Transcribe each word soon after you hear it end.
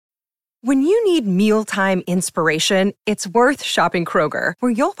When you need mealtime inspiration, it's worth shopping Kroger,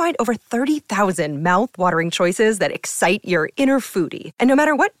 where you'll find over 30,000 mouth-watering choices that excite your inner foodie. And no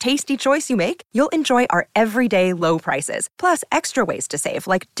matter what tasty choice you make, you'll enjoy our everyday low prices, plus extra ways to save,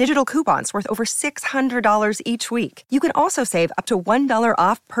 like digital coupons worth over $600 each week. You can also save up to $1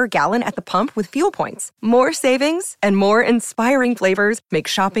 off per gallon at the pump with fuel points. More savings and more inspiring flavors make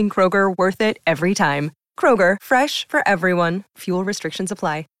shopping Kroger worth it every time. Kroger, fresh for everyone. Fuel restrictions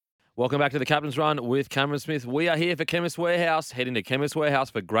apply. Welcome back to the Captain's Run with Cameron Smith. We are here for Chemist Warehouse. Head into Chemist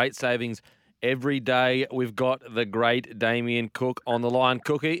Warehouse for great savings every day. We've got the great Damien Cook on the line.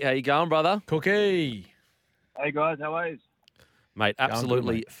 Cookie, how you going, brother? Cookie. Hey, guys. How are you? Mate,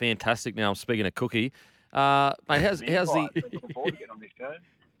 absolutely mate. Fantastic. Now, I'm speaking of Cookie. Mate, how's the... Looking forward to getting on this show.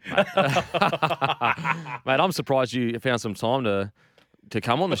 Mate, I'm surprised you found some time to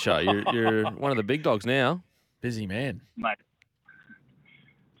come on the show. You're one of the big dogs now. Busy man. Mate,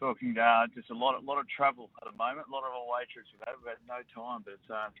 talking just a lot of travel at the moment, a lot of away trips we've had no time, but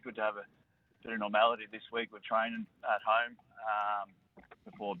it's good to have a bit of normality this week. We're training at home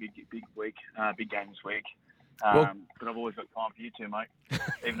before a big week, big game this week. But I've always got time for you two, mate,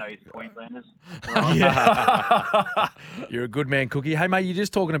 even though you're Queenslanders. Yeah. You're a good man, Cookie. Hey, mate, you're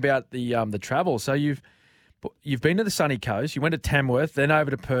just talking about the travel. So you've been to the sunny coast. You went to Tamworth, then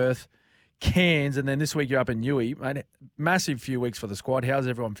over to Perth, Cairns, and then this week you're up in Newey. Mate, massive few weeks for the squad. How's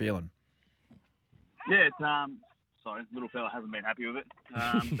everyone feeling? Yeah, it's sorry, little fella hasn't been happy with it.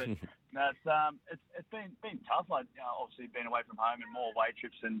 But no, it's been tough. Like obviously being away from home and more away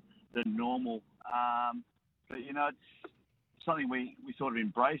trips than normal. But it's something we sort of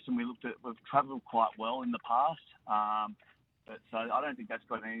embraced, and we've travelled quite well in the past. But so I don't think that's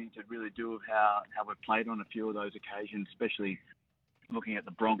got anything to really do with how we've played on a few of those occasions, especially looking at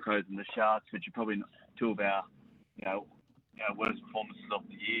the Broncos and the Sharks, which are probably two of our worst performances of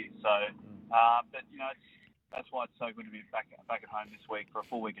the year. So, but that's why it's so good to be back at home this week for a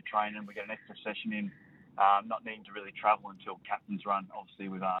full week of training. We get an extra session in, not needing to really travel until Captain's Run. Obviously,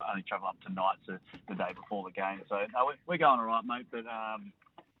 we've only travelled up tonight, so the day before the game. So no, we're going all right, mate. But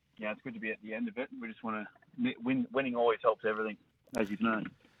it's good to be at the end of it. We just want to winning always helps everything, as you've known.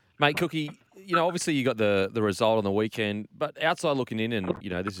 Mate, Cookie, obviously you got the result on the weekend, but outside looking in, and,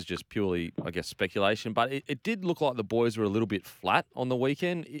 this is just purely, I guess, speculation, but it did look like the boys were a little bit flat on the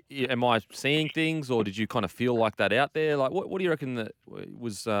weekend. Am I seeing things, or did you kind of feel like that out there? Like, what do you reckon that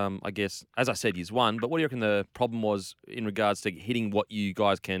was, I guess, as I said, he's won, but what do you reckon the problem was in regards to hitting what you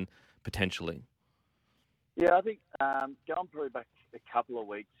guys can potentially? Yeah, I think going probably back a couple of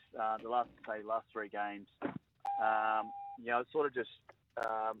weeks, the last three games, it's sort of just,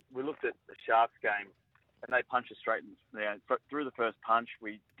 we looked at the Sharks game, and they punched us straight through the first punch.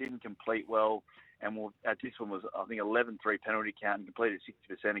 We didn't complete well, and this one was, I think, 11-3 penalty count and completed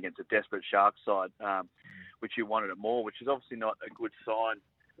 60% against a desperate Sharks side, which you wanted it more, which is obviously not a good sign,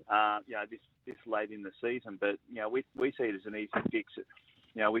 this late in the season. But, we see it as an easy fix.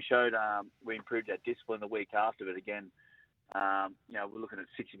 We showed, we improved our discipline the week after, but again, we're looking at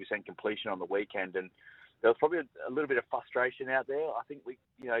 60% completion on the weekend, and there was probably a little bit of frustration out there. I think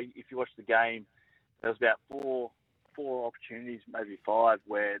if you watch the game, there was about four opportunities, maybe five,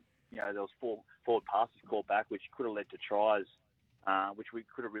 where there was four forward passes called back, which could have led to tries, which we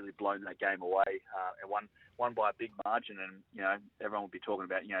could have really blown that game away, and won by a big margin. And everyone would be talking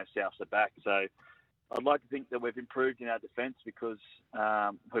about South's the back. So I'd like to think that we've improved in our defence because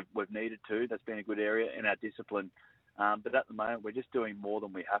we've needed to. That's been a good area in our discipline. But at the moment, we're just doing more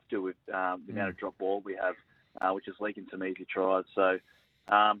than we have to with the amount of drop ball we have, which is leaking some easy tries. So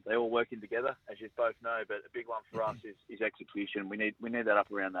they all working together, as you both know. But a big one for us is execution. We need that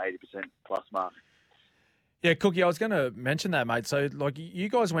up around the 80% plus mark. Yeah, Cookie, I was going to mention that, mate. So, you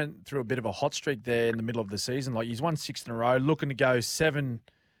guys went through a bit of a hot streak there in the middle of the season. You've won 6 in a row, looking to go 7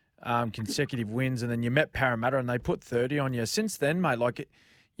 consecutive wins, and then you met Parramatta and they put 30 on you. Since then, mate,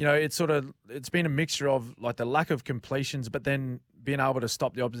 it's been a mixture of the lack of completions, but then being able to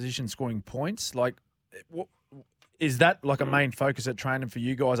stop the opposition scoring points. Is that a main focus at training for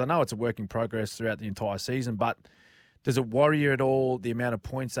you guys? I know it's a work in progress throughout the entire season, but does it worry you at all the amount of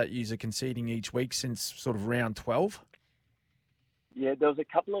points that you are conceding each week since sort of round 12? Yeah, there was a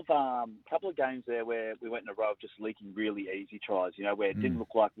couple of games there where we went in a row of just leaking really easy tries. Where it didn't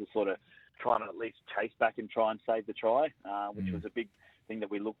look like we were sort of trying to at least chase back and try and save the try, which was a big thing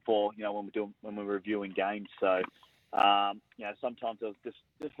that we look for, when we're reviewing games. So, sometimes there was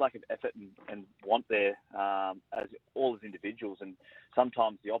just lack of effort and want there, as individuals, and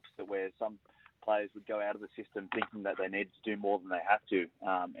sometimes the opposite, where some players would go out of the system thinking that they needed to do more than they have to,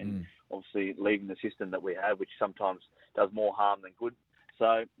 and obviously leaving the system that we have, which sometimes does more harm than good.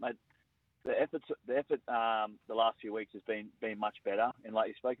 So, mate, the effort the last few weeks has been much better. And like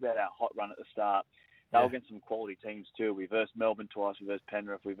you spoke about our hot run at the start, they were against some quality teams too. We versed Melbourne twice, we versed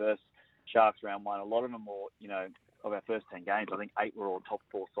Penrith, we versed Sharks round one. A lot of them were, of our first 10 games, I think 8 were all top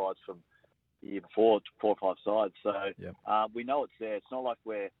 4 sides from the year before, 4 or 5 sides. So we know it's there. It's not like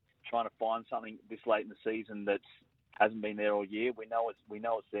we're trying to find something this late in the season that hasn't been there all year. We know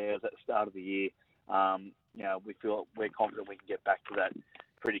it's there. It's at the start of the year. We're confident we can get back to that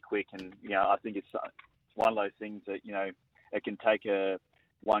pretty quick. And I think it's one of those things that it can take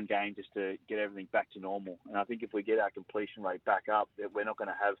one game just to get everything back to normal. And I think if we get our completion rate back up, that we're not going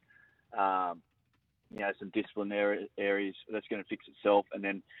to have some disciplinary areas that's going to fix itself, and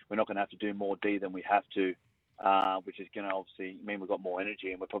then we're not going to have to do more D than we have to, which is going to obviously mean we've got more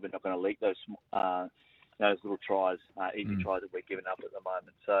energy, and we're probably not going to leak those little tries, easy tries that we're giving up at the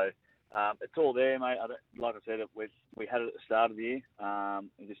moment. So it's all there, mate. Like I said, we had it at the start of the year.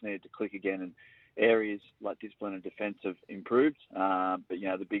 It just needed to click again, and areas like discipline and defence have improved. But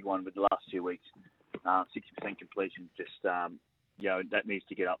the big one with the last 2 weeks, 60% completion, just that needs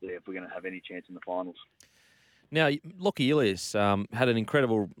to get up there if we're going to have any chance in the finals. Now, Lockie Ilias had an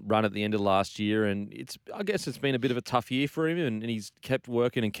incredible run at the end of last year, and I guess it's been a bit of a tough year for him, and he's kept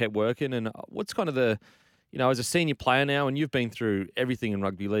working. And what's kind of as a senior player now, and you've been through everything in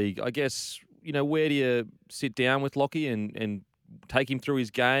rugby league, I guess, where do you sit down with Lockie and take him through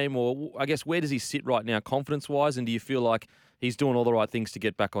his game? Or I guess, where does he sit right now confidence-wise, and do you feel like he's doing all the right things to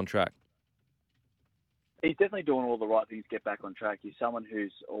get back on track? He's definitely doing all the right things to get back on track. He's someone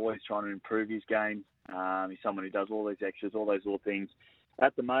who's always trying to improve his game. He's someone who does all these extras, all those little things.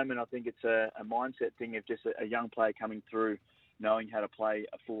 At the moment, I think it's a mindset thing of just a young player coming through, knowing how to play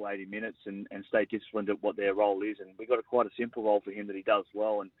a full 80 minutes and stay disciplined at what their role is. And we've got quite a simple role for him that he does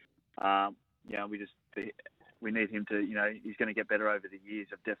well. And, we need him to, he's going to get better over the years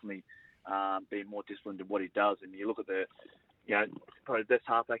of definitely being more disciplined in what he does. And you look at probably the best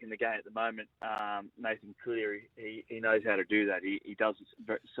halfback in the game at the moment, Nathan Cleary. He knows how to do that. He does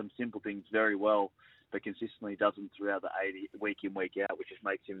some simple things very well, but consistently does them throughout the 80, week in, week out, which just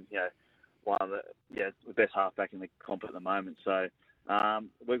makes him, one of the best halfback in the comp at the moment. So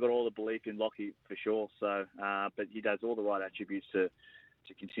we've got all the belief in Lockie for sure. So, but he does all the right attributes to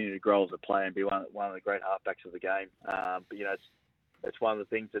continue to grow as a player and be one of the great halfbacks of the game. But it's one of the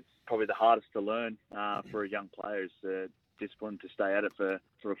things that's probably the hardest to learn for a young player is discipline to stay at it for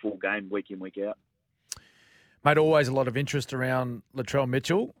a full game, week in, week out. Mate, always a lot of interest around Latrell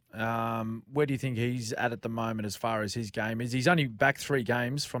Mitchell. Where do you think he's at the moment as far as his game is? He's only back 3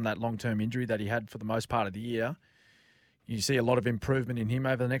 games from that long-term injury that he had for the most part of the year. You see a lot of improvement in him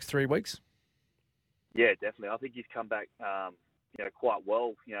over the next 3 weeks? Yeah, definitely. I think he's come back quite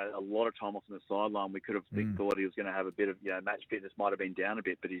well. A lot of time off on the sideline. We could have thought he was going to have a bit of match fitness might have been down a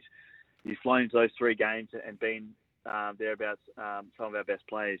bit, but he's flown into those 3 games and been thereabouts some of our best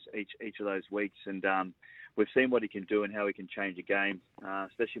players each of those weeks. And we've seen what he can do and how he can change a game,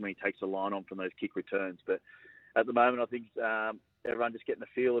 especially when he takes a line on from those kick returns. But at the moment, I think everyone just getting the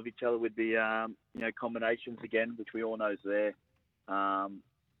feel of each other with the combinations again, which we all know is there.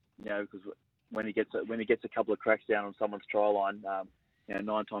 Because when he gets a couple of cracks down on someone's try line, 9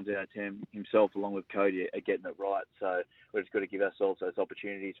 times out of 10 himself along with Cody are getting it right. So we've just got to give ourselves those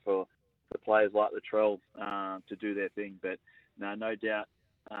opportunities for the players like Latrell to do their thing. But no doubt,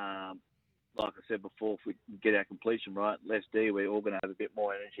 like I said before, if we get our completion right, less D, we're all going to have a bit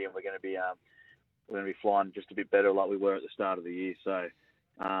more energy, and we're going to be flying just a bit better like we were at the start of the year. So,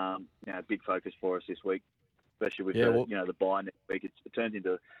 big focus for us this week, especially with the bye next week. It turns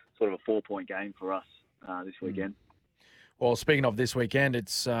into sort of a 4-point game for us this weekend. Well, speaking of this weekend,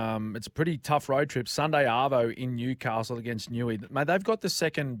 it's a pretty tough road trip. Sunday Arvo in Newcastle against Newey. Mate, they've got the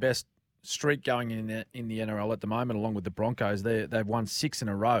second best streak going in the NRL at the moment, along with the Broncos. They've won 6 in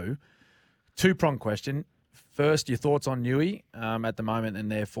a row. 2-prong question. First, your thoughts on Newey at the moment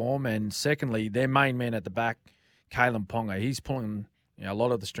and their form, and secondly, their main man at the back, Kalen Ponga. He's pulling a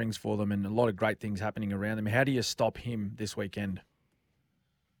lot of the strings for them, and a lot of great things happening around them. How do you stop him this weekend?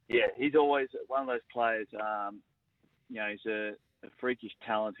 Yeah, he's always one of those players. He's a freakish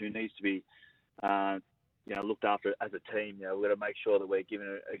talent who needs to be looked after as a team. We've got to make sure that we're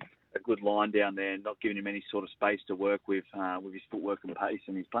giving a good line down there and not giving him any sort of space to work with his footwork and pace.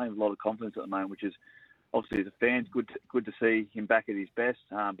 And he's playing with a lot of confidence at the moment, which is obviously as a fan good to see him back at his best.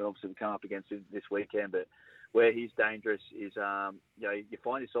 But obviously we come up against him this weekend. But where he's dangerous is you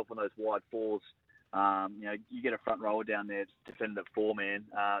find yourself on those wide fours. You get a front rower down there defending at 4-man.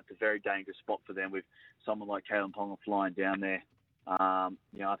 It's a very dangerous spot for them with someone like Kalen Ponga flying down there. I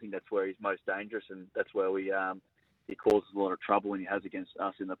think that's where he's most dangerous, and that's where he he causes a lot of trouble when he has against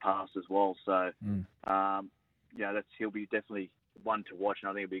us in the past as well. So, he'll be definitely one to watch, and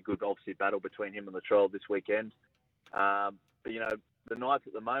I think it'll be a good, obviously, battle between him and Latrell this weekend. But the Knights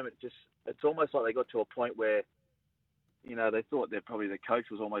at the moment, it's almost like they got to a point where, they thought the coach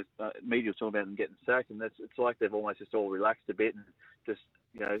was almost, media was talking about them getting sacked, and it's like they've almost just all relaxed a bit and just,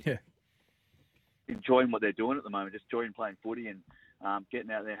 enjoying what they're doing at the moment, just enjoying playing footy and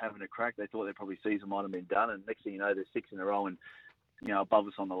getting out there having a crack. They thought their probably season might have been done, and next thing you know, they're 6 in a row and, above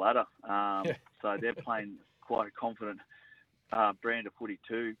us on the ladder. So they're playing quite a confident brand of footy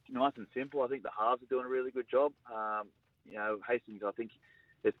too. Nice and simple. I think the halves are doing a really good job. Hastings, I think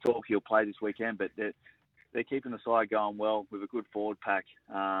there's talk he'll play this weekend, but they're keeping the side going well with a good forward pack,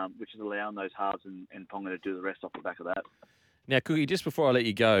 which is allowing those halves and Ponga to do the rest off the back of that. Now, Cookie, just before I let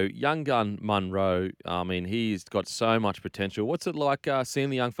you go, young gun Munro, I mean, he's got so much potential. What's it like seeing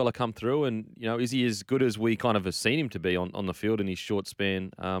the young fella come through? And, is he as good as we kind of have seen him to be on the field in his short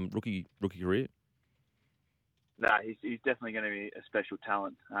span rookie career? No, he's definitely going to be a special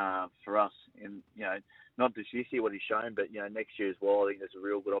talent for us. And, not just this year what he's shown, but, next year as well. I think there's a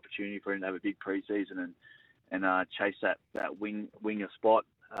real good opportunity for him to have a big preseason and chase that winger spot.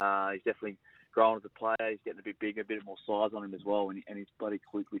 He's definitely growing as a player. He's getting a bit bigger, a bit more size on him as well, and he's bloody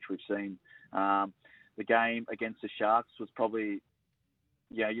quick, which we've seen. The game against the Sharks was probably,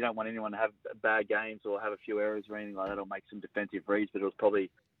 you don't want anyone to have bad games or have a few errors or anything like that or make some defensive reads, but it was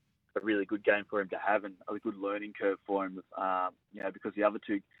probably a really good game for him to have and a good learning curve for him, because the other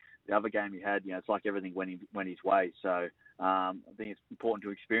game he had, it's like everything went his way. So I think it's important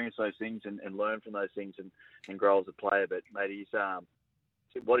to experience those things and learn from those things and grow as a player. But, mate, he's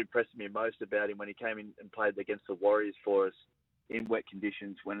what impressed me most about him when he came in and played against the Warriors for us in wet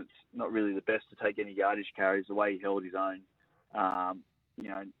conditions when it's not really the best to take any yardage carries, the way he held his own, I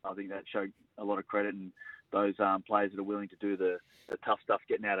think that showed a lot of credit. And those players that are willing to do the tough stuff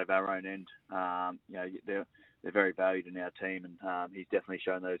getting out of our own end, they're very valued in our team, and he's definitely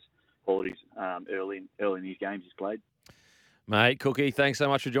shown those qualities early in these games he's played. Mate, Cookie, thanks so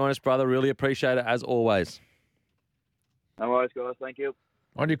much for joining us, brother. Really appreciate it, as always. No worries, guys. Thank you.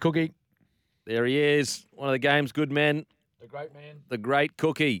 On your Cookie. There he is, one of the game's good men. The great man. The great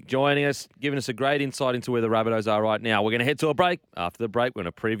Cookie joining us, giving us a great insight into where the Rabbitohs are right now. We're going to head to a break. After the break, we're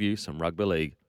going to preview some rugby league.